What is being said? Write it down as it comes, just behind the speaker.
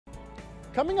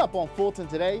Coming up on Fulton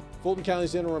Today, Fulton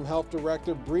County's interim health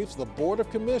director briefs the Board of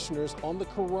Commissioners on the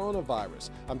coronavirus.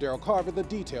 I'm Darrell Carver. The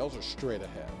details are straight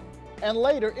ahead. And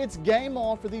later, it's game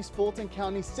on for these Fulton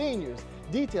County seniors.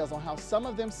 Details on how some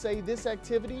of them say this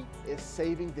activity is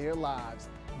saving their lives.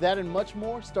 That and much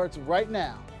more starts right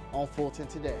now on Fulton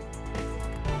Today.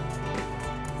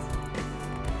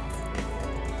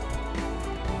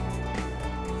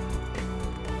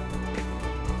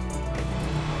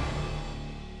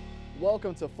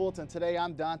 Welcome to Fulton Today.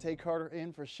 I'm Dante Carter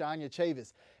in for Shania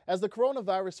Chavis. As the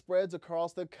coronavirus spreads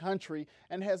across the country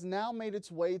and has now made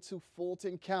its way to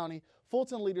Fulton County,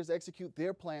 Fulton leaders execute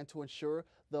their plan to ensure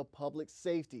the public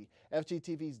safety.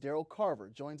 FGTV's Darrell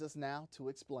Carver joins us now to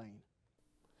explain.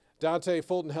 Dante,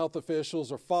 Fulton health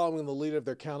officials are following the lead of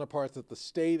their counterparts at the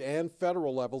state and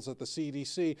federal levels at the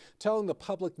CDC, telling the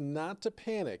public not to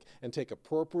panic and take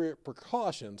appropriate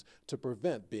precautions to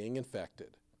prevent being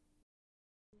infected.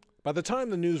 By the time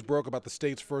the news broke about the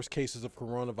state's first cases of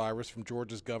coronavirus from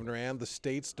Georgia's governor and the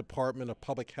state's Department of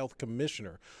Public Health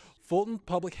commissioner, Fulton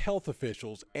public health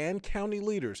officials and county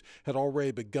leaders had already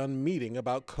begun meeting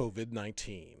about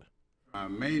COVID-19. Our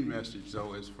main message,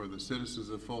 though, is for the citizens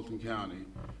of Fulton County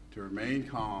to remain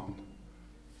calm,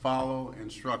 follow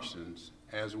instructions,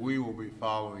 as we will be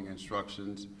following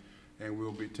instructions, and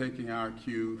we'll be taking our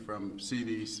cue from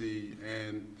CDC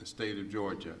and the state of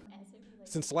Georgia.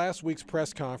 Since last week's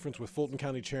press conference with Fulton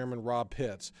County Chairman Rob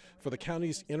Pitts, for the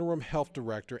county's interim health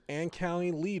director and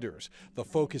county leaders, the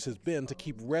focus has been to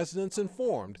keep residents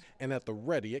informed and at the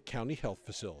ready at county health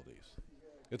facilities.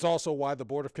 It's also why the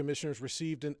Board of Commissioners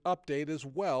received an update as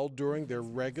well during their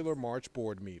regular March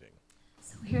board meeting.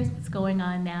 So here's what's going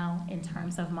on now in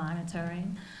terms of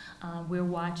monitoring. We're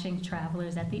watching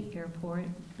travelers at the airport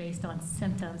based on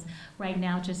symptoms right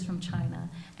now just from China,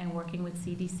 and working with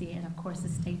CDC and of course the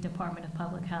State Department of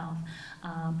Public Health.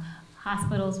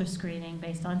 Hospitals are screening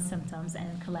based on symptoms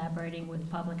and collaborating with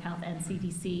Public Health and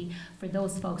CDC for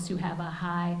those folks who have a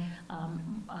high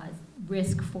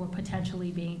risk for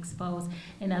potentially being exposed.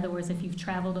 In other words, if you've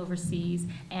traveled overseas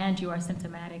and you are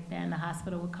symptomatic, then the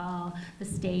hospital would call the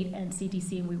state and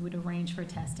CDC and we would arrange for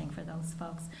testing for those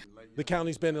folks. The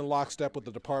county's been in lockstep with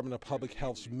the Department of Public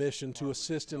Health's mission to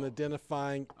assist in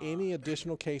identifying any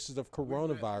additional cases of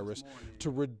coronavirus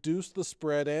to reduce the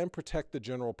spread and protect the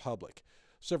general public.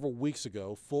 Several weeks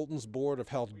ago, Fulton's Board of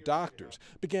Health doctors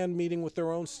began meeting with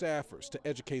their own staffers to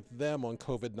educate them on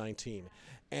COVID-19,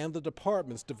 and the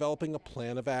department's developing a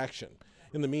plan of action.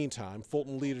 In the meantime,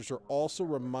 Fulton leaders are also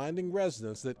reminding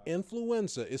residents that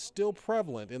influenza is still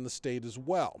prevalent in the state as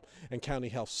well, and county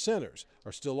health centers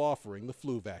are still offering the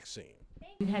flu vaccine.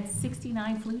 We've had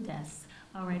 69 flu deaths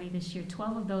already this year.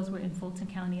 12 of those were in Fulton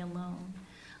County alone.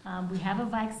 We have a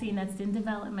vaccine that's in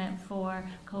development for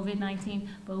COVID-19,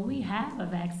 but we have a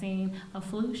vaccine, a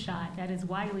flu shot, that is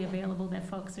widely available that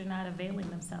folks are not availing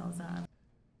themselves of.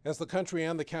 As the country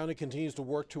and the county continues to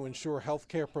work to ensure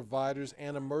healthcare providers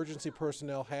and emergency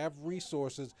personnel have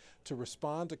resources to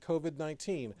respond to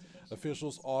COVID-19,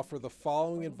 officials offer the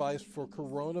following advice for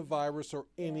coronavirus or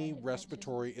any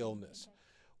respiratory illness.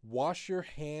 Wash your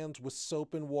hands with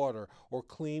soap and water or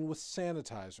clean with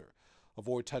sanitizer.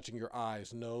 Avoid touching your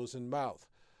eyes, nose, and mouth.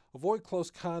 Avoid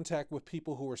close contact with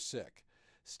people who are sick.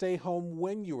 Stay home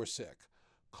when you are sick.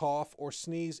 Cough or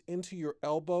sneeze into your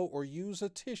elbow or use a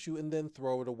tissue and then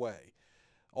throw it away.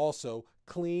 Also,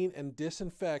 clean and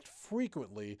disinfect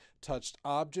frequently touched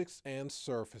objects and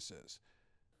surfaces.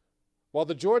 While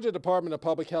the Georgia Department of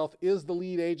Public Health is the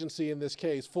lead agency in this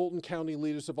case, Fulton County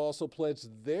leaders have also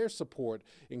pledged their support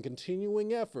in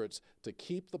continuing efforts to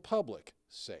keep the public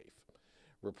safe.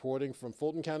 Reporting from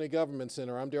Fulton County Government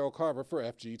Center, I'm Darrell Carver for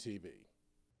FGTV.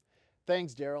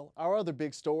 Thanks, Darrell. Our other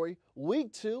big story,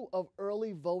 week 2 of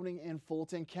early voting in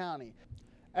Fulton County.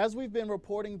 As we've been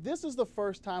reporting, this is the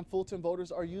first time Fulton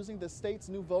voters are using the state's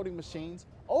new voting machines.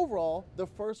 Overall, the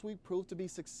first week proved to be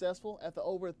successful at the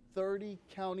over 30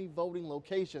 county voting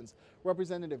locations.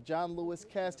 Representative John Lewis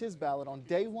cast his ballot on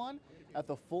day 1 at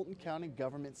the Fulton County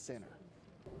Government Center.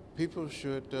 People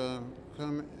should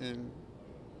come and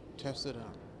test it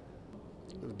out.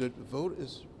 The vote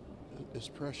is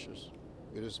precious.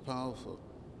 It is powerful,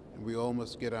 and we all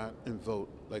must get out and vote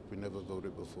like we never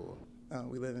voted before.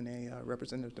 We live in a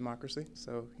representative democracy,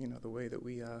 so the way that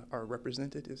we are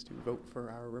represented is to vote for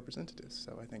our representatives.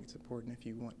 So I think it's important, if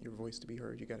you want your voice to be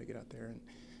heard, you got to get out there and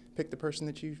pick the person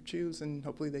that you choose, and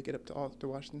hopefully they get up to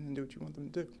Washington and do what you want them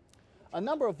to do. A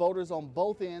number of voters on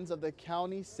both ends of the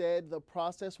county said the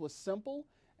process was simple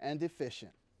and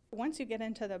efficient. Once you get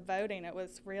into the voting, it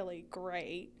was really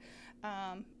great.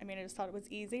 I mean, I just thought it was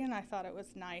easy, and I thought it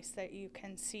was nice that you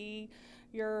can see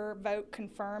your vote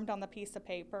confirmed on the piece of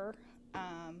paper.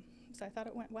 So I thought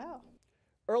it went well.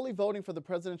 Early voting for the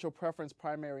presidential preference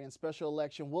primary and special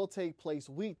election will take place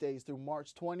weekdays through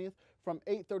March 20th from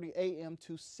 8:30 a.m.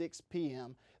 to 6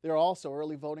 p.m. There are also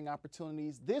early voting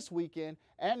opportunities this weekend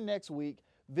and next week.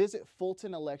 Visit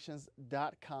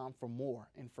fultonelections.com for more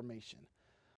information.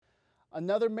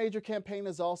 Another major campaign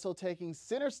is also taking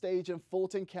center stage in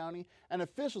Fulton County, and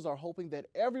officials are hoping that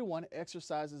everyone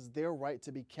exercises their right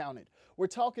to be counted. We're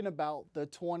talking about the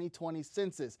 2020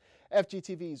 census.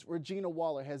 FGTV's Regina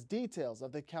Waller has details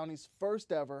of the county's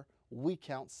first ever We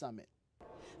Count Summit.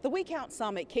 The We Count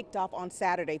Summit kicked off on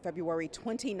Saturday, February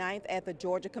 29th at the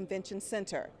Georgia Convention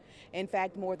Center. In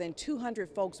fact, more than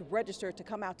 200 folks registered to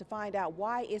come out to find out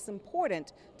why it's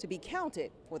important to be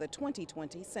counted for the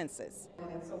 2020 census.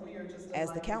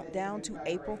 As the countdown to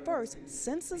April 1st,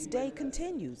 Census Day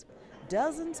continues.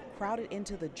 Dozens crowded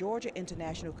into the Georgia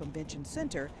International Convention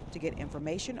Center to get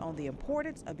information on the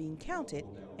importance of being counted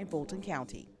in Fulton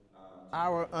County.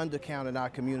 Our undercount in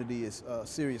our community is a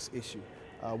serious issue.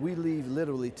 We leave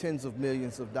literally tens of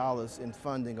millions of dollars in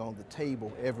funding on the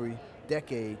table every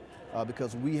decade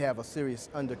because we have a serious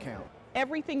undercount.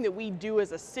 Everything that we do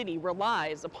as a city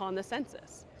relies upon the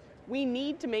census. We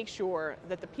need to make sure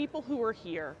that the people who are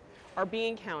here are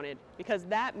being counted, because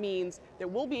that means that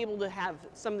we'll be able to have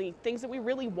some of the things that we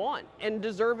really want and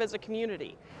deserve as a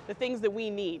community, the things that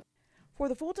we need. For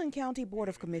the Fulton County Board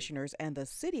of Commissioners and the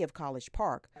City of College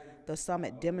Park, the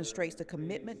summit demonstrates the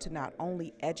commitment to not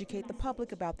only educate the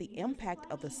public about the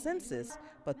impact of the census,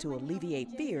 but to alleviate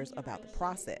fears about the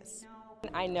process.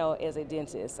 I know as a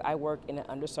dentist, I work in an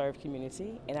underserved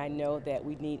community, and I know that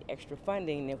we need extra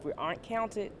funding. And if we aren't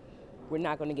counted, we're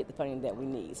not going to get the funding that we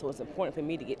need. So it's important for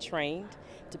me to get trained,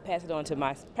 to pass it on to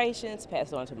my patients,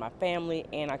 pass it on to my family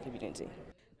and our community.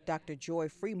 Dr. Joy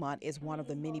Fremont is one of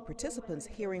the many participants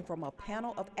hearing from a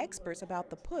panel of experts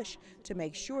about the push to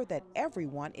make sure that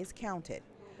everyone is counted.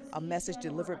 A message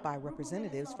delivered by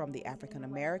representatives from the African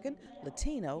American,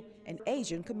 Latino, and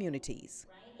Asian communities.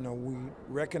 You know, we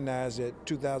recognize that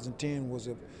 2010 was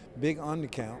a big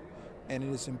undercount, and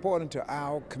it is important to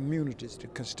our communities, the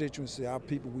constituency, our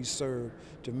people we serve,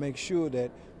 to make sure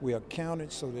that we are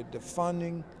counted so that the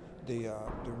funding, the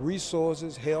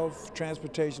resources, health,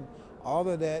 transportation, all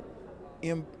of that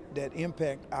that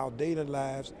impact our daily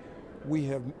lives, we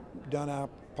have done our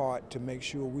part to make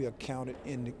sure we are counted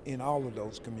in all of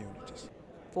those communities.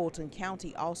 Fulton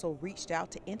County also reached out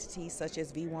to entities such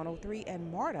as V103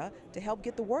 and MARTA to help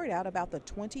get the word out about the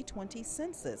 2020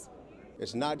 census.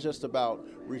 It's not just about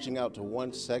reaching out to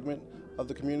one segment of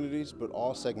the communities, but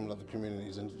all segments of the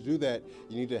communities. And to do that,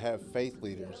 you need to have faith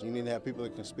leaders. You need to have people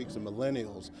that can speak to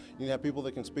millennials. You need to have people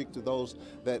that can speak to those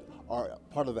that are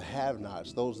part of the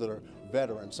have-nots, those that are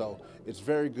veterans. So it's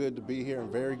very good to be here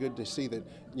and very good to see that,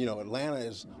 you know, Atlanta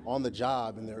is on the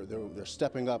job and they're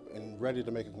stepping up and ready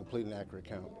to make a complete and accurate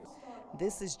count.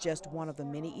 This is just one of the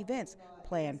many events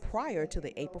planned prior to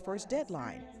the April 1st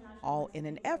deadline, all in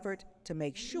an effort to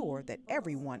make sure that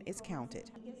everyone is counted.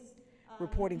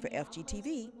 Reporting for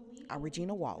FGTV, I'm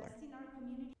Regina Waller.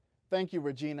 Thank you,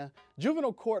 Regina.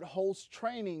 Juvenile court holds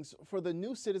trainings for the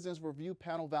new Citizens Review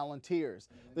Panel volunteers.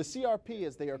 The CRP,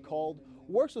 as they are called,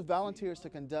 works with volunteers to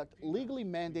conduct legally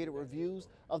mandated reviews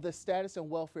of the status and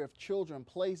welfare of children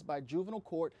placed by juvenile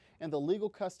court in the legal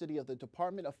custody of the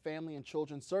Department of Family and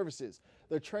Children's Services.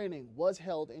 The training was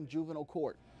held in juvenile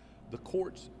court. The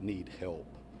courts need help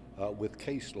with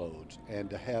caseloads and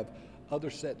to have other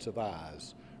sets of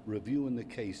eyes reviewing the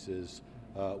cases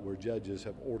where judges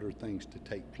have ordered things to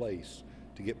take place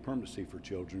to get permanency for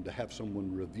children, to have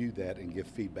someone review that and give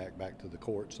feedback back to the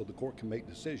court so the court can make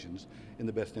decisions in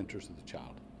the best interest of the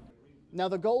child. Now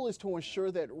the goal is to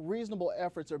ensure that reasonable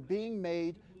efforts are being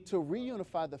made to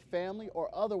reunify the family or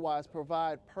otherwise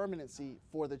provide permanency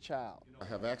for the child. I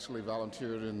have actually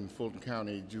volunteered in Fulton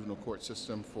County juvenile court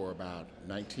system for about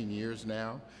 19 years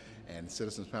now, and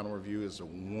Citizens Panel Review is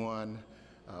one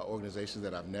organization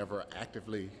that I've never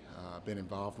actively been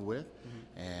involved with,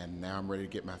 and now I'm ready to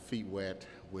get my feet wet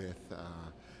with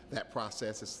that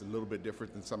process. It's a little bit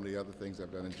different than some of the other things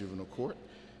I've done in juvenile court,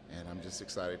 and I'm just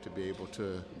excited to be able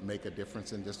to make a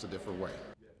difference in just a different way.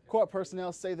 Court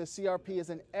personnel say the CRP is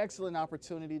an excellent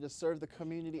opportunity to serve the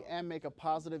community and make a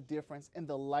positive difference in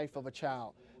the life of a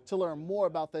child. To learn more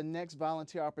about the next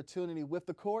volunteer opportunity with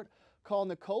the court, call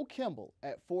Nicole Kimball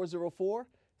at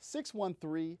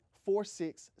 404-613-4667,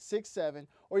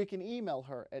 or you can email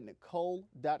her at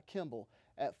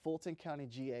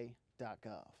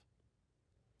nicole.kimball@fultoncountyga.gov.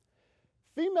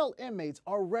 Female inmates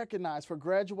are recognized for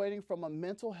graduating from a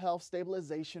mental health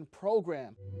stabilization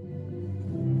program.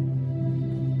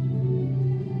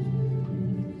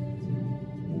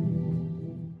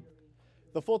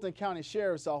 The Fulton County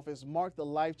Sheriff's Office marked the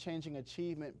life-changing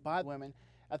achievement by women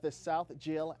at the South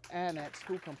Jail Annex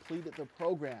who completed the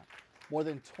program. More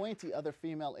than 20 other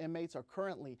female inmates are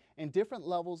currently in different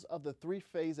levels of the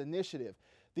three-phase initiative.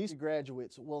 These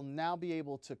graduates will now be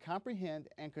able to comprehend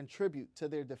and contribute to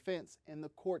their defense in the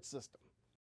court system.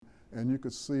 And you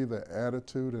could see the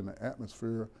attitude and the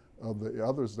atmosphere of the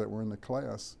others that were in the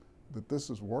class that this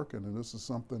is working and this is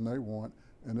something they want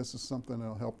and this is something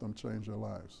that'll help them change their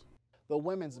lives. The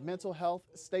Women's Mental Health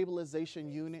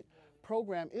Stabilization Unit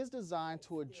program is designed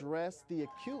to address the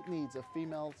acute needs of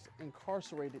females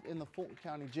incarcerated in the Fulton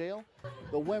County Jail.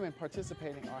 The women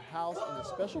participating are housed in a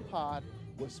special pod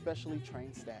with specially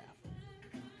trained staff.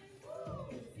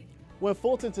 When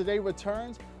Fulton Today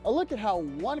returns, a look at how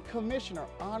one commissioner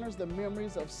honors the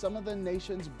memories of some of the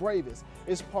nation's bravest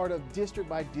is part of District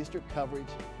by District coverage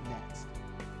next.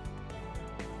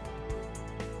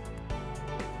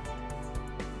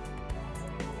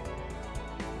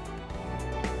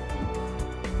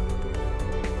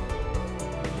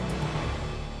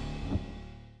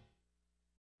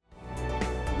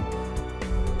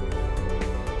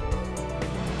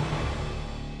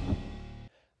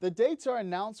 The dates are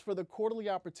announced for the quarterly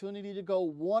opportunity to go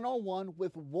one-on-one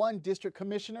with one district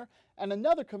commissioner, and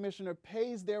another commissioner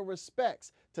pays their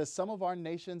respects to some of our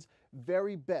nation's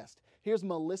very best. Here's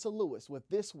Melissa Lewis with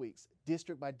this week's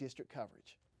District by District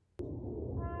coverage.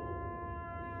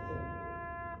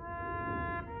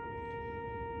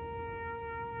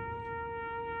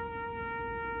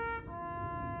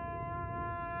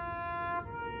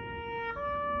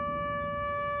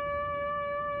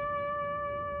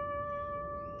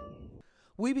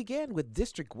 We began with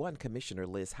District 1 Commissioner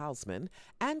Liz Hausman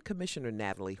and Commissioner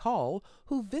Natalie Hall,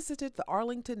 who visited the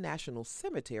Arlington National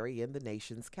Cemetery in the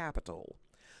nation's capital.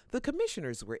 The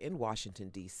commissioners were in Washington,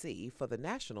 D.C. for the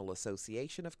National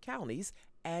Association of Counties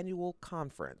annual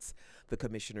conference. The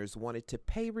commissioners wanted to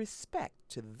pay respect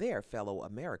to their fellow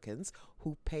Americans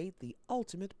who paid the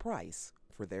ultimate price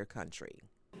for their country.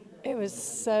 It was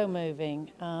so moving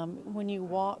when you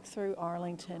walk through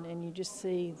Arlington and you just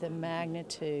see the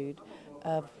magnitude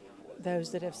of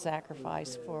those that have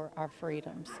sacrificed for our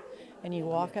freedoms. And you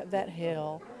walk up that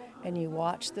hill and you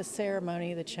watch the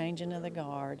ceremony, the changing of the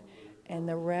guard, and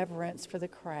the reverence for the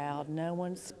crowd. No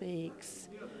one speaks.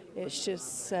 It's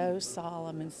just so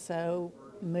solemn and so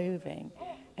moving.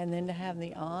 And then to have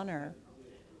the honor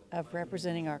of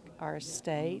representing our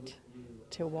state,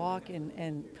 to walk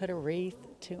and put a wreath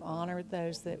to honor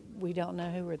those that we don't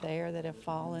know who were there that have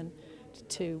fallen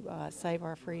to save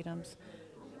our freedoms.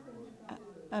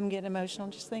 I'm getting emotional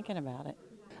just thinking about it.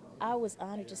 I was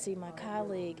honored to see my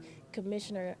colleague,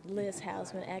 Commissioner Liz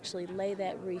Hausman, actually lay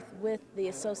that wreath with the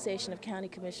Association of County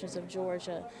Commissioners of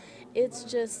Georgia. It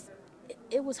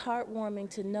was heartwarming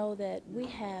to know that we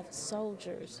have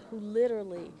soldiers who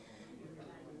literally,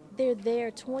 they're there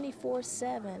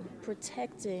 24/7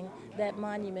 protecting that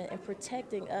monument and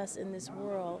protecting us in this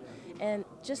world. And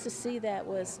just to see that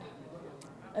was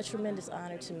a tremendous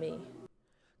honor to me.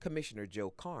 Commissioner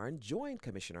Joe Karn joined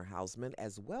Commissioner Hausman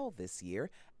as well this year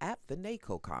at the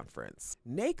NACO conference.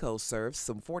 NACO serves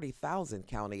some 40,000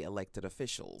 county elected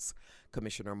officials.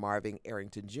 Commissioner Marvin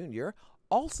Arrington Jr.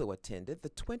 also attended the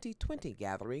 2020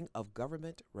 gathering of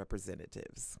government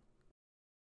representatives.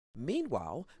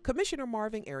 Meanwhile, Commissioner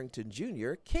Marvin Arrington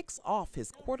Jr. kicks off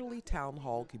his quarterly town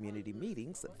hall community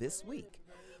meetings this week.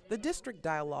 The district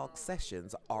dialogue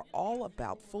sessions are all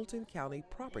about Fulton County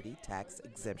property tax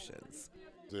exemptions.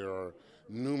 There are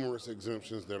numerous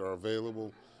exemptions that are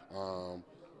available.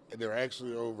 There are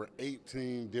actually over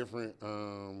 18 different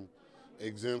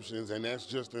exemptions, and that's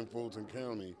just in Fulton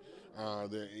County.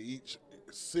 Each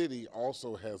city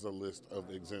also has a list of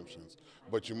exemptions,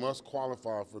 but you must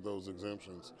qualify for those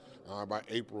exemptions by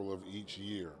April of each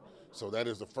year. So that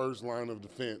is the first line of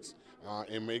defense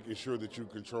in making sure that you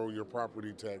control your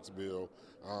property tax bill,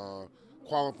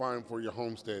 qualifying for your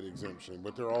homestead exemption.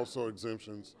 But there are also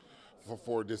exemptions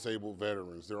for disabled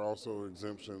veterans. There are also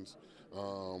exemptions,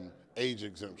 age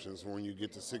exemptions when you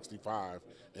get to 65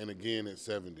 and again at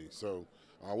 70. So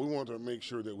we want to make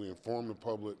sure that we inform the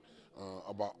public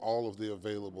about all of the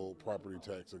available property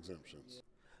tax exemptions.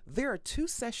 There are 2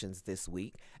 sessions this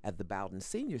week at the Bowden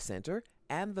Senior Center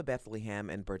and the Bethlehem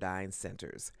and Burdine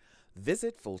Centers.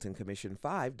 Visit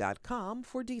FultonCommission5.com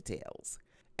for details.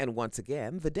 And once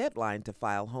again, the deadline to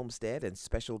file homestead and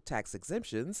special tax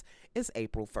exemptions is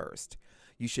April 1st.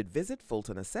 You should visit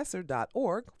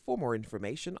fultonassessor.org for more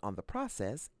information on the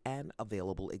process and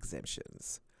available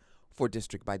exemptions. For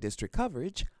District by District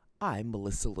coverage, I'm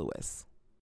Melissa Lewis.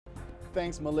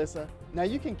 Thanks, Melissa. Now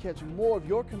you can catch more of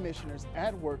your commissioners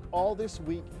at work all this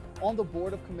week on the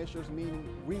Board of Commissioners meeting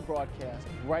rebroadcast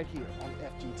right here on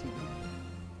FGTV.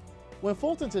 When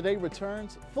Fulton Today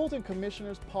returns, Fulton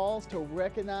commissioners pause to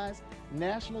recognize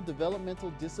National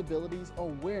Developmental Disabilities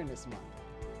Awareness Month.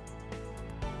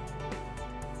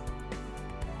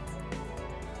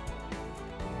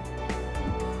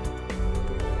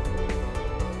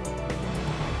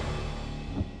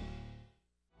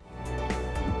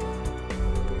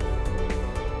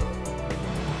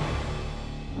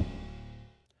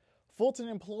 Fulton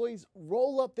employees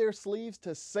roll up their sleeves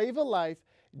to save a life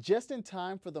just in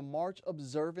time for the March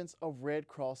observance of Red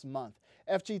Cross Month.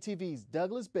 FGTV's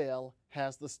Douglas Bell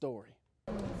has the story.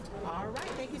 All right,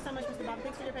 thank you so much, Mr. Bob.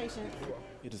 Thanks for your patience.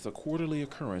 It is a quarterly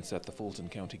occurrence at the Fulton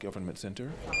County Government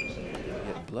Center.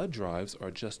 Yet blood drives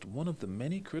are just one of the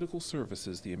many critical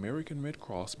services the American Red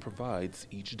Cross provides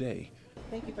each day.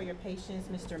 Thank you for your patience,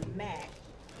 Mr. Mack.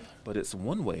 But it's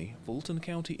one way Fulton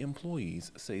County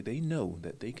employees say they know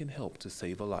that they can help to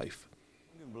save a life.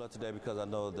 I'm giving blood today because I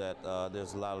know that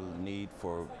there's a lot of need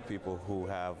for people who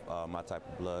have my type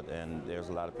of blood, and there's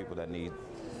a lot of people that need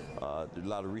a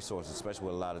lot of resources, especially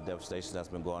with a lot of devastation that's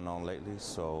been going on lately.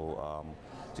 So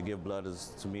to give blood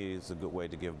is, to me, it's a good way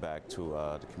to give back to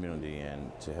the community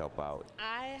and to help out.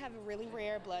 I have a really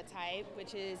rare blood type,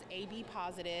 which is AB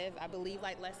positive. I believe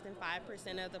like less than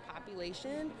 5% of the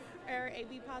population are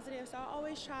AB positive, so I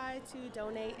always try to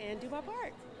donate and do my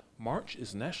part. March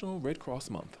is National Red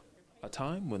Cross Month, a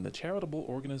time when the charitable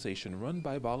organization run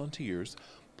by volunteers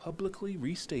publicly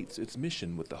restates its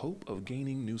mission with the hope of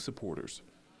gaining new supporters.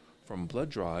 From blood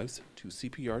drives to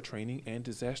CPR training and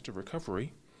disaster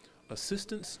recovery,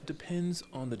 assistance depends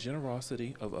on the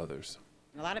generosity of others.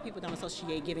 A lot of people don't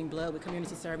associate giving blood with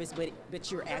community service, but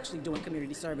you're actually doing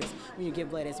community service when you give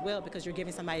blood as well, because you're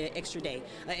giving somebody an extra day,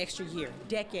 an extra year,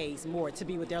 decades more to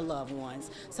be with their loved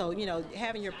ones. So, you know,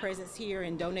 having your presence here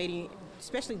and donating,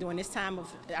 especially during this time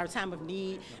of our time of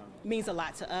need, means a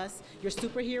lot to us. You're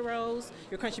superheroes.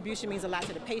 Your contribution means a lot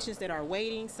to the patients that are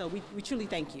waiting, so we truly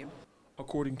thank you.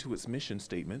 According to its mission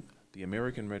statement, the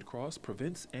American Red Cross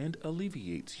prevents and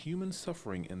alleviates human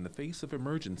suffering in the face of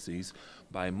emergencies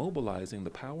by mobilizing the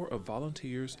power of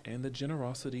volunteers and the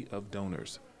generosity of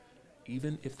donors,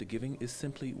 even if the giving is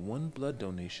simply one blood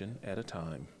donation at a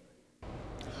time.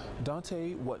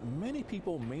 Dante, what many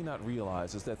people may not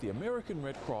realize is that the American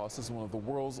Red Cross is one of the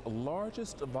world's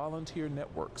largest volunteer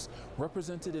networks,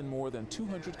 represented in more than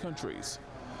 200 countries.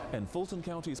 And Fulton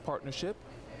County's partnership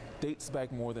dates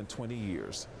back more than 20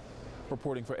 years.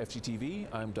 Reporting for FGTV,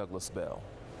 I'm Douglas Bell.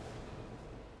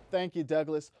 Thank you,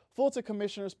 Douglas. Fulton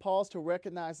commissioners pause to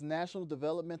recognize National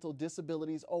Developmental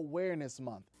Disabilities Awareness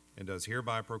Month. And does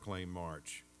hereby proclaim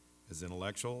March as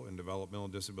Intellectual and Developmental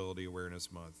Disability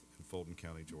Awareness Month in Fulton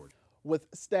County, Georgia. With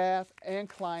staff and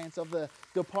clients of the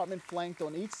department flanked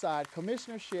on each side,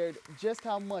 commissioners shared just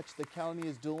how much the county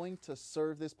is doing to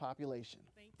serve this population.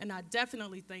 And I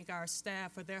definitely thank our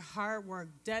staff for their hard work,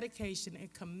 dedication,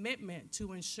 and commitment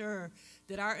to ensure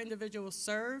that our individuals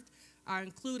served are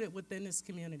included within this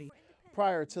community.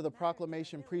 Prior to the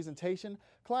proclamation presentation,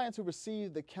 clients who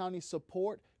received the county's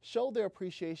support showed their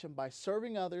appreciation by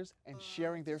serving others and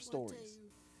sharing their stories.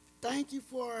 Thank you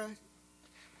for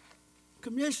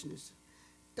commissioners.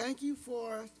 Thank you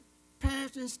for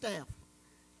parents and staff.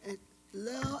 And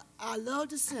I love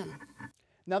the center.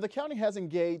 Now, the county has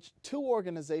engaged 2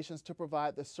 organizations to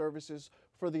provide the services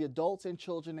for the adults and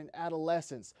children and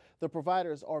adolescents. The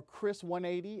providers are Chris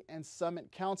 180 and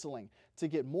Summit Counseling. To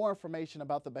get more information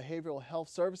about the behavioral health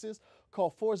services,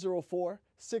 call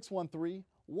 404-613-1053.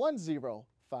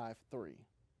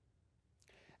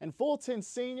 And Fulton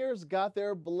seniors got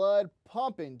their blood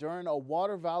pumping during a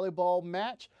water volleyball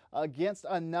match against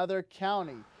another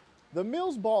county. The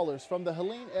Mills Ballers from the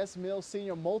Helene S. Mills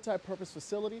Senior Multi-Purpose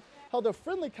Facility held a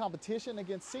friendly competition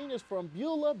against seniors from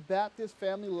Beulah Baptist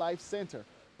Family Life Center.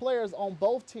 Players on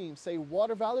both teams say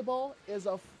water volleyball is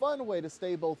a fun way to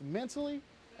stay both mentally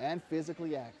and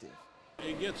physically active.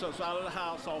 It gets us out of the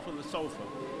house, off of the sofa.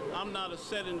 I'm not a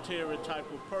sedentary type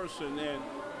of person, and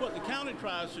what the county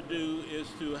tries to do is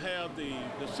to have the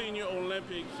Senior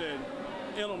Olympics and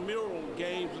intramural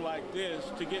games like this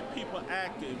to get people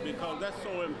active, because that's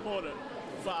so important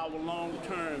for our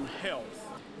long-term health.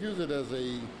 Use it as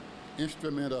a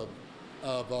instrument of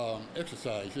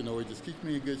exercise. You know, it just keeps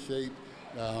me in good shape.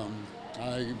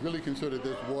 I really consider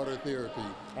this water therapy.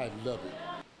 I love it.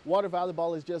 Water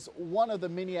volleyball is just one of the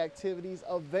many activities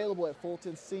available at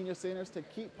Fulton Senior Centers to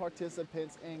keep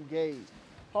participants engaged.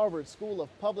 Harvard School of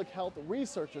Public Health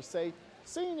researchers say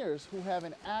seniors who have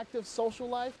an active social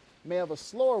life may have a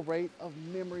slower rate of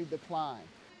memory decline.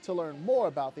 To learn more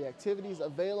about the activities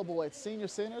available at senior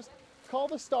centers, call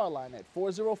the Star Line at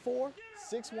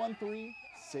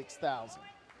 404-613-6000.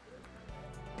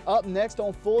 Up next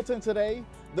on Fulton Today,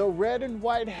 the red and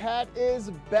white hat is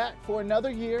back for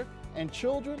another year, and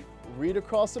children read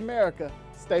across America.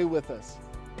 Stay with us.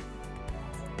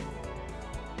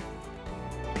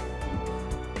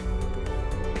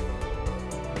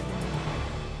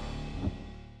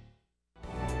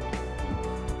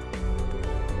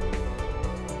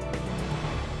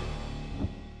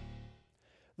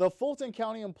 The Fulton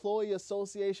County Employee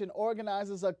Association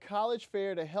organizes a college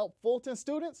fair to help Fulton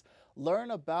students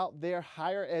learn about their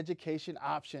higher education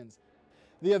options.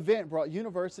 The event brought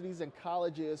universities and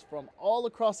colleges from all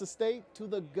across the state to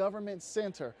the government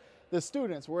center. The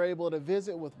students were able to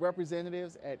visit with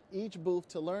representatives at each booth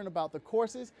to learn about the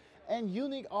courses and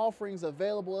unique offerings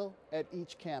available at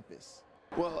each campus.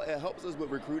 Well, it helps us with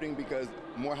recruiting because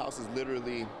Morehouse is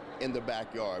literally in the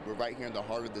backyard. We're right here in the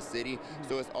heart of the city,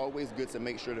 so it's always good to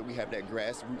make sure that we have that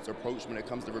grassroots approach when it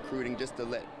comes to recruiting, just to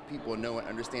let people know and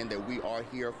understand that we are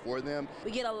here for them.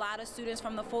 We get a lot of students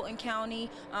from the Fulton County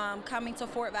coming to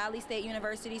Fort Valley State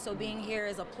University, so being here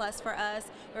is a plus for us.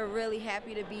 We're really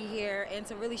happy to be here and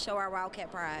to really show our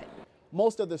Wildcat pride.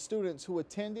 Most of the students who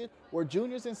attended were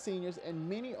juniors and seniors, and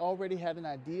many already had an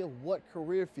idea of what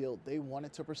career field they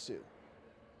wanted to pursue.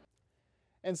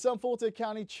 And some Fulton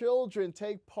County children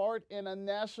take part in a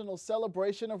national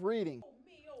celebration of reading.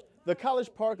 The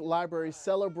College Park Library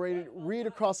celebrated Read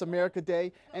Across America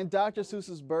Day and Dr.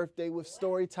 Seuss's birthday with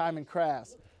story time and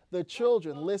crafts. The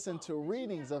children listened to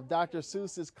readings of Dr.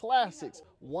 Seuss's classics,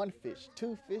 One Fish,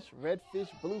 Two Fish, Red Fish,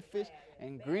 Blue Fish,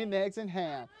 and Green Eggs and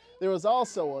Ham. There was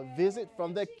also a visit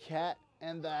from the Cat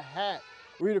and the Hat.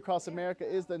 Read Across America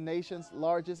is the nation's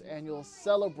largest annual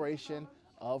celebration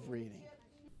of reading.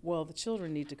 Well, the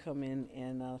children need to come in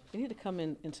and they need to come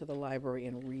into the library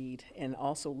and read, and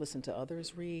also listen to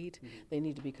others read. They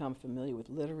need to become familiar with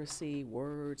literacy,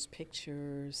 words,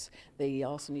 pictures. They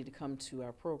also need to come to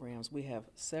our programs. We have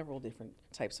several different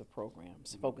types of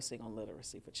programs focusing on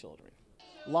literacy for children.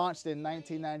 Launched in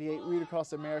 1998, Read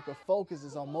Across America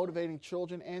focuses on motivating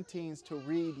children and teens to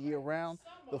read year-round.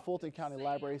 The Fulton County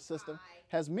Library System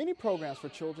has many programs for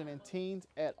children and teens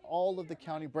at all of the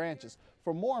county branches.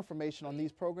 For more information on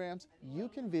these programs, you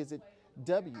can visit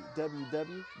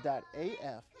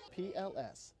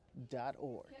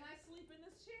www.afpls.org.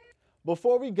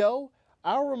 Before we go,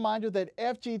 our reminder that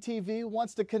FGTV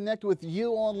wants to connect with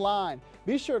you online.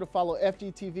 Be sure to follow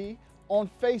FGTV on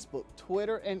Facebook,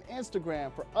 Twitter, and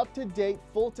Instagram for up-to-date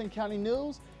Fulton County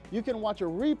news. You can watch a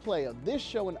replay of this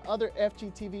show and other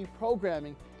FGTV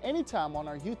programming anytime on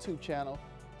our YouTube channel,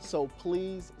 so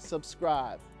please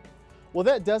subscribe. Well,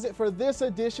 that does it for this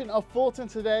edition of Fulton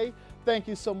Today. Thank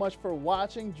you so much for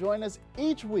watching. Join us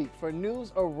each week for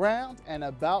news around and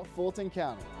about Fulton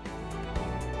County.